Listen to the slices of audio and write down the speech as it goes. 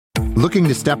Looking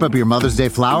to step up your Mother's Day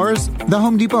flowers? The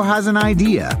Home Depot has an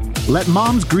idea. Let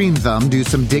Mom's Green Thumb do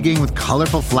some digging with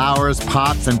colorful flowers,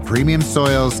 pots, and premium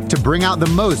soils to bring out the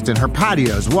most in her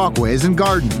patios, walkways, and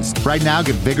gardens. Right now,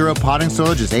 get Vigoro potting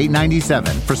soil just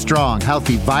 $8.97 for strong,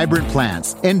 healthy, vibrant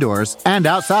plants, indoors and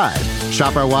outside.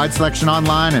 Shop our wide selection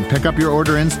online and pick up your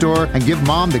order in-store and give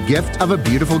Mom the gift of a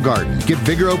beautiful garden. Get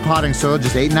Vigoro potting soil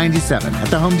just $8.97 at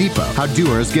the Home Depot. How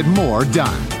doers get more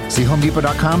done. See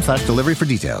homedepot.com/delivery for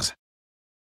details.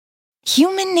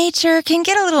 Human nature can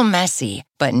get a little messy,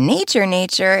 but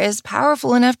nature is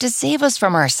powerful enough to save us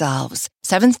from ourselves.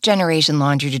 Seventh Generation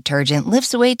Laundry Detergent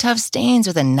lifts away tough stains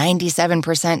with a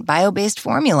 97% bio-based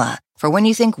formula. For when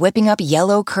you think whipping up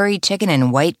yellow curry chicken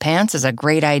in white pants is a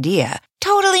great idea.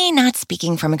 Totally not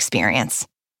speaking from experience.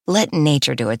 Let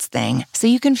nature do its thing so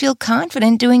you can feel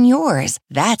confident doing yours.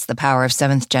 That's the power of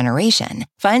Seventh Generation.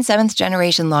 Find Seventh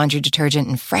Generation Laundry Detergent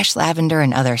in fresh lavender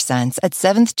and other scents at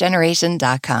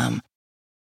seventhgeneration.com.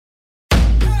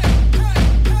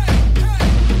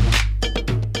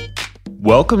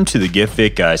 Welcome to the Get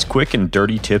Fit Guys quick and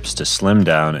dirty tips to slim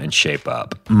down and shape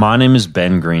up. My name is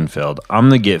Ben Greenfield. I'm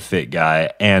the Get Fit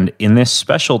Guy, and in this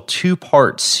special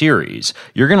two-part series,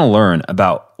 you're going to learn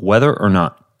about whether or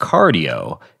not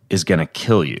cardio is going to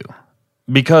kill you.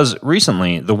 Because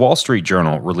recently, the Wall Street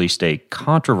Journal released a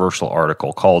controversial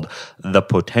article called The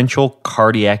Potential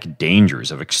Cardiac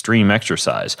Dangers of Extreme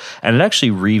Exercise, and it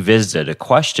actually revisited a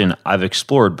question I've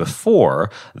explored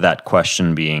before, that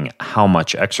question being how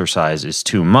much exercise is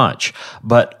too much.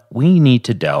 But we need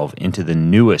to delve into the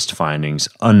newest findings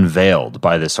unveiled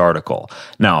by this article.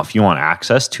 Now, if you want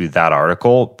access to that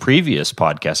article, previous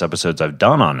podcast episodes I've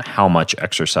done on how much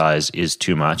exercise is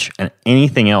too much, and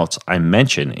anything else I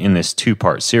mention in this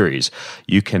two-part series,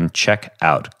 you can check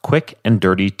out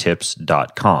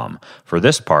quickanddirtytips.com. For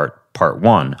this part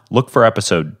 1, look for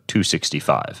episode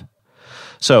 265.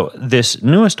 So, this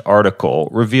newest article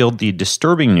revealed the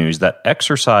disturbing news that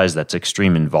exercise that's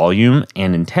extreme in volume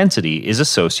and intensity is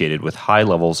associated with high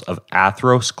levels of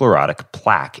atherosclerotic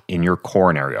plaque in your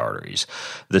coronary arteries.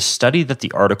 The study that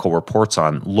the article reports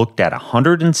on looked at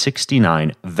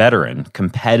 169 veteran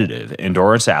competitive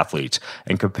endurance athletes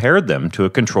and compared them to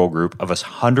a control group of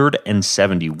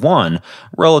 171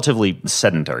 relatively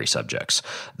sedentary subjects.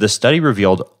 The study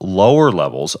revealed lower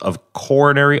levels of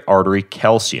coronary artery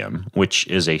calcium, which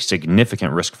is a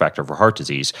significant risk factor for heart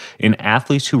disease, in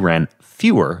athletes who ran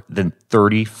fewer than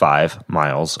 35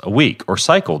 miles a week or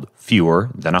cycled fewer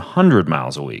than 100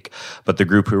 miles a week. But the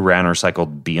group who ran or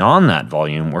cycled beyond that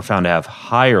volume were found to have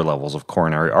higher levels of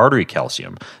coronary artery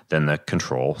calcium than the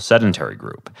control sedentary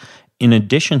group. In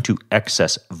addition to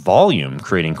excess volume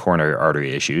creating coronary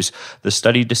artery issues, the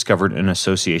study discovered an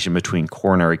association between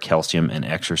coronary calcium and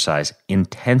exercise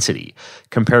intensity.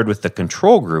 Compared with the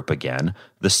control group again,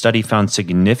 the study found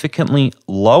significantly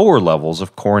lower levels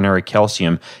of coronary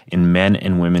calcium in men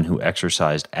and women who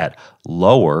exercised at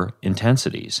lower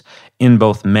intensities. In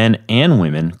both men and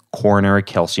women, coronary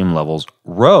calcium levels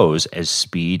rose as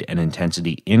speed and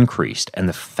intensity increased, and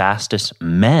the fastest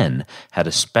men had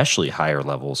especially higher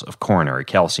levels of coronary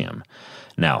calcium.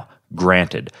 Now,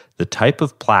 granted, the type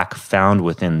of plaque found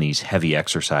within these heavy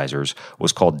exercisers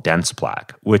was called dense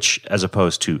plaque, which, as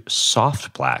opposed to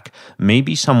soft plaque, may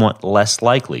be somewhat less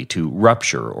likely to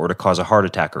rupture or to cause a heart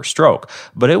attack or stroke,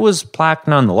 but it was plaque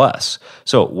nonetheless.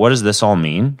 So what does this all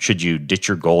mean? Should you ditch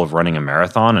your goal of running a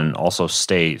marathon and also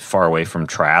stay far away from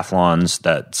triathlons,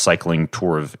 that cycling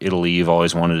tour of Italy you've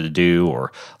always wanted to do,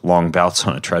 or long bouts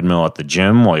on a treadmill at the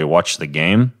gym while you watch the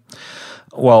game?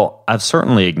 Well, I've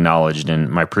certainly acknowledged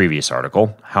in my previous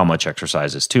article, How Much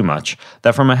Exercise is Too Much,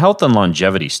 that from a health and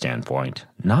longevity standpoint,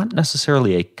 not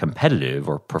necessarily a competitive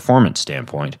or performance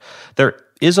standpoint, there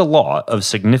is a law of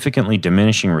significantly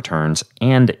diminishing returns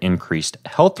and increased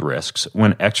health risks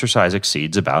when exercise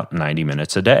exceeds about 90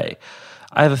 minutes a day.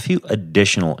 I have a few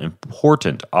additional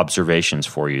important observations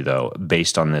for you, though,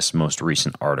 based on this most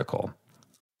recent article.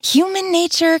 Human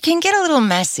nature can get a little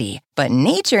messy, but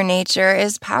nature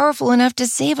is powerful enough to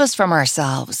save us from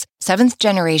ourselves. Seventh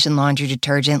Generation Laundry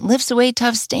Detergent lifts away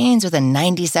tough stains with a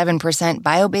 97%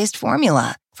 bio-based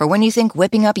formula. For when you think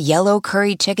whipping up yellow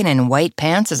curry chicken in white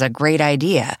pants is a great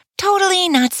idea. Totally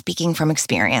not speaking from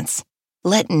experience.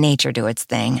 Let nature do its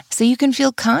thing so you can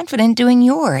feel confident doing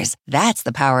yours. That's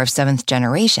the power of Seventh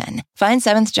Generation. Find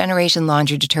Seventh Generation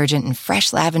Laundry Detergent in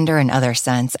fresh lavender and other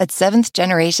scents at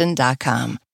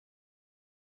seventhgeneration.com.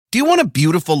 Do you want a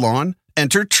beautiful lawn?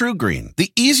 Enter TruGreen,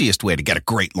 the easiest way to get a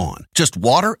great lawn. Just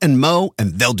water and mow,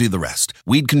 and they'll do the rest.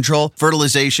 Weed control,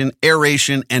 fertilization,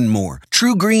 aeration, and more.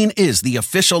 TruGreen is the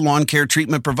official lawn care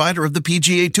treatment provider of the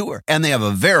PGA Tour, and they have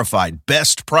a verified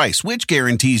best price, which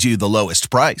guarantees you the lowest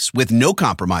price with no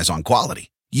compromise on quality.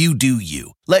 You do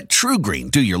you. Let TruGreen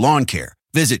do your lawn care.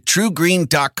 Visit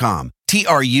TruGreen.com,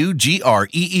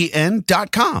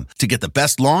 TruGreen.com to get the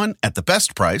best lawn at the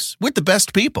best price with the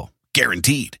best people.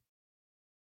 Guaranteed.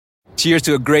 Cheers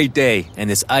to a great day and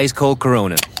this ice-cold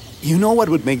Corona. You know what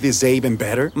would make this day even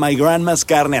better? My grandma's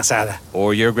carne asada.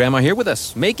 Or your grandma here with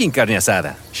us, making carne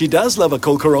asada. She does love a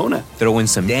cold Corona. Throw in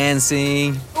some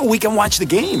dancing. Oh, we can watch the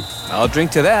game. I'll drink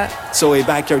to that. So a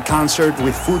backyard concert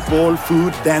with football,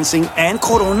 food, dancing, and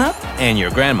Corona? And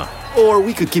your grandma. Or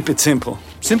we could keep it simple.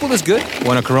 Simple is good.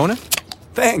 Want a Corona?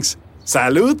 Thanks.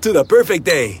 Salud to the perfect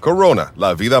day. Corona,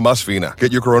 la vida más fina.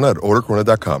 Get your Corona at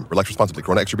ordercorona.com. Relax responsibly.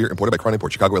 Corona Extra Beer, imported by Crown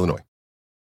Imports, Chicago, Illinois.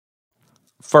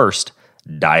 First,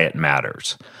 diet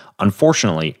matters.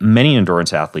 Unfortunately, many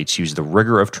endurance athletes use the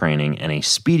rigor of training and a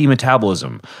speedy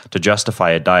metabolism to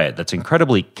justify a diet that's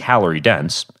incredibly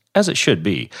calorie-dense, as it should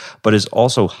be, but is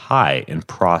also high in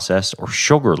processed or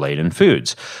sugar-laden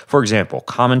foods. For example,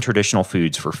 common traditional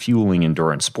foods for fueling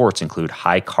endurance sports include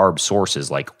high-carb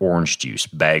sources like orange juice,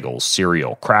 bagels,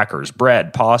 cereal, crackers,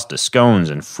 bread, pasta, scones,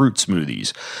 and fruit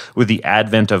smoothies. With the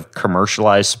advent of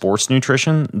commercialized sports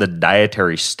nutrition, the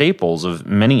dietary staples of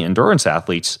many endurance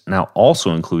athletes now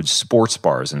also include sports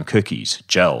bars and cookies,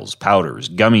 gels, powders,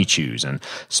 gummy chews, and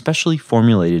specially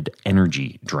formulated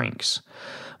energy drinks.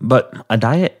 But a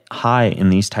diet high in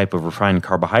these type of refined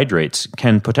carbohydrates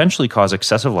can potentially cause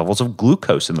excessive levels of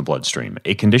glucose in the bloodstream,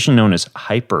 a condition known as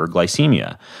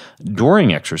hyperglycemia.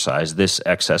 During exercise, this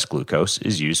excess glucose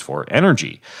is used for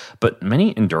energy, but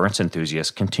many endurance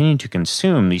enthusiasts continue to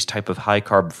consume these type of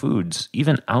high-carb foods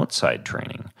even outside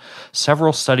training.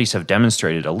 Several studies have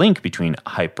demonstrated a link between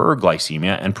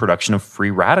hyperglycemia and production of free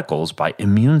radicals by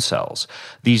immune cells.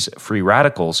 These free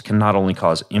radicals can not only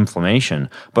cause inflammation,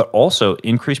 but also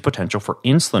increase potential for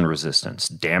insulin resistance,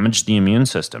 damage the immune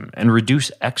system, and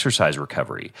reduce exercise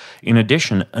recovery. In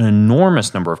addition, an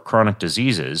enormous number of chronic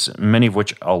diseases, many of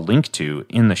which I'll link to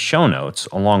in the show notes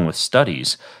along with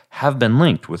studies, have been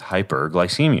linked with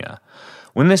hyperglycemia.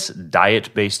 When this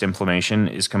diet-based inflammation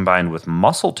is combined with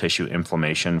muscle tissue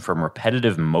inflammation from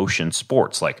repetitive motion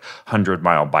sports like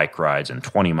 100-mile bike rides and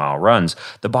 20-mile runs,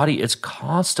 the body is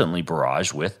constantly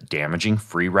barraged with damaging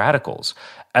free radicals.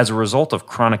 As a result of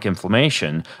chronic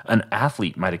inflammation, an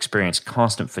athlete might experience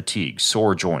constant fatigue,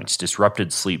 sore joints,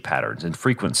 disrupted sleep patterns, and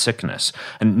frequent sickness.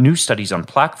 And new studies on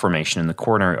plaque formation in the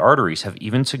coronary arteries have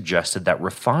even suggested that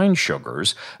refined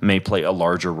sugars may play a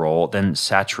larger role than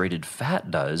saturated fat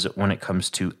does when it comes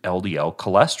to LDL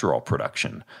cholesterol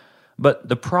production. But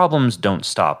the problems don't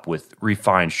stop with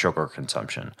refined sugar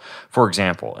consumption. For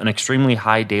example, an extremely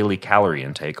high daily calorie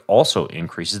intake also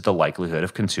increases the likelihood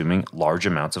of consuming large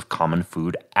amounts of common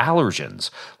food allergens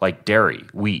like dairy,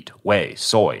 wheat, whey,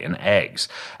 soy, and eggs.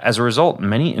 As a result,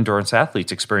 many endurance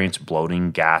athletes experience bloating,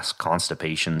 gas,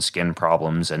 constipation, skin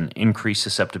problems, and increased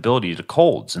susceptibility to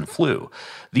colds and flu.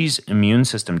 These immune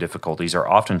system difficulties are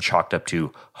often chalked up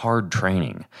to hard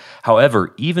training.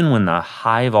 However, even when the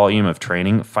high volume of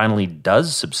training finally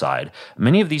does subside,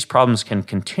 many of these problems can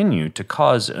continue to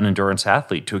cause an endurance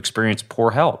athlete to experience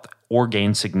poor health or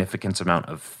gain significant amount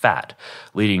of fat,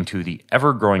 leading to the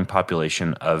ever-growing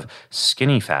population of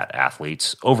skinny fat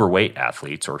athletes, overweight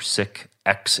athletes, or sick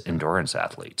ex-endurance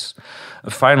athletes.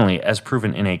 Finally, as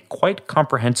proven in a quite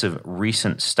comprehensive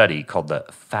recent study called the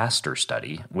FASTER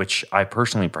study, which I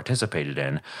personally participated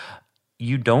in,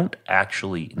 you don't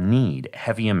actually need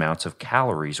heavy amounts of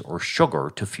calories or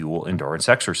sugar to fuel endurance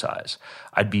exercise.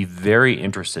 I'd be very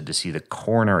interested to see the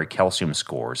coronary calcium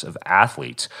scores of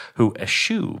athletes who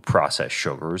eschew processed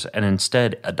sugars and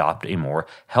instead adopt a more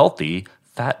healthy,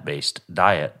 fat-based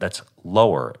diet that's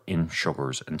lower in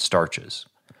sugars and starches.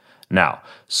 Now,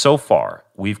 so far,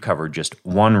 we've covered just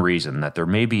one reason that there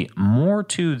may be more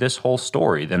to this whole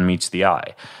story than meets the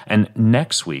eye. And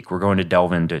next week, we're going to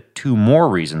delve into 2 more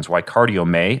reasons why cardio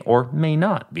may or may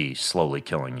not be slowly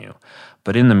killing you.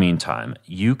 But in the meantime,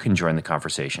 you can join the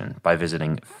conversation by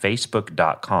visiting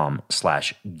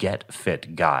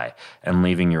facebook.com/getfitguy and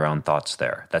leaving your own thoughts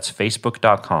there. That's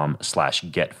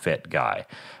facebook.com/getfitguy.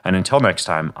 And until next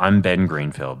time, I'm Ben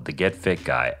Greenfield, the Get Fit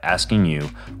Guy, asking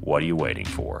you, what are you waiting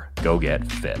for? Go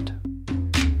get fit.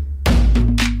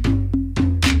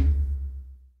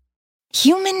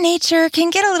 Human nature can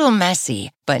get a little messy,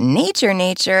 but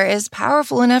nature is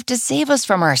powerful enough to save us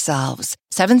from ourselves.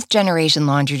 Seventh Generation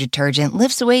Laundry Detergent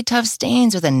lifts away tough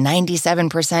stains with a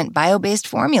 97% bio-based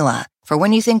formula. For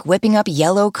when you think whipping up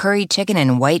yellow curry chicken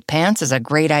in white pants is a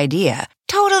great idea.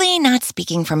 Totally not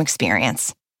speaking from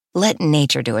experience. Let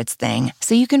nature do its thing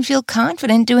so you can feel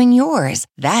confident doing yours.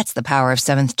 That's the power of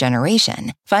Seventh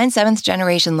Generation. Find Seventh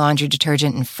Generation laundry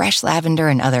detergent in fresh lavender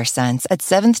and other scents at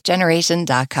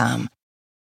seventhgeneration.com.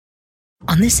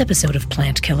 On this episode of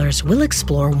Plant Killers, we'll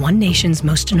explore one nation's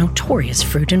most notorious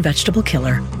fruit and vegetable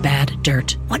killer, bad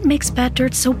dirt. What makes bad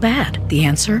dirt so bad? The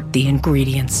answer? The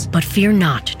ingredients. But fear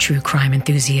not, true crime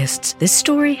enthusiasts. This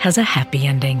story has a happy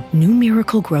ending. New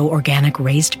Miracle-Gro organic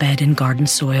raised bed and garden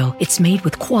soil. It's made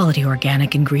with quality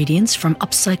organic ingredients from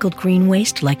upcycled green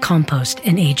waste like compost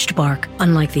and aged bark.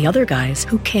 Unlike the other guys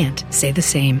who can't say the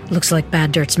same. Looks like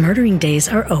bad dirt's murdering days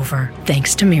are over,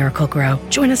 thanks to Miracle-Gro.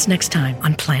 Join us next time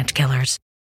on Plant Killers.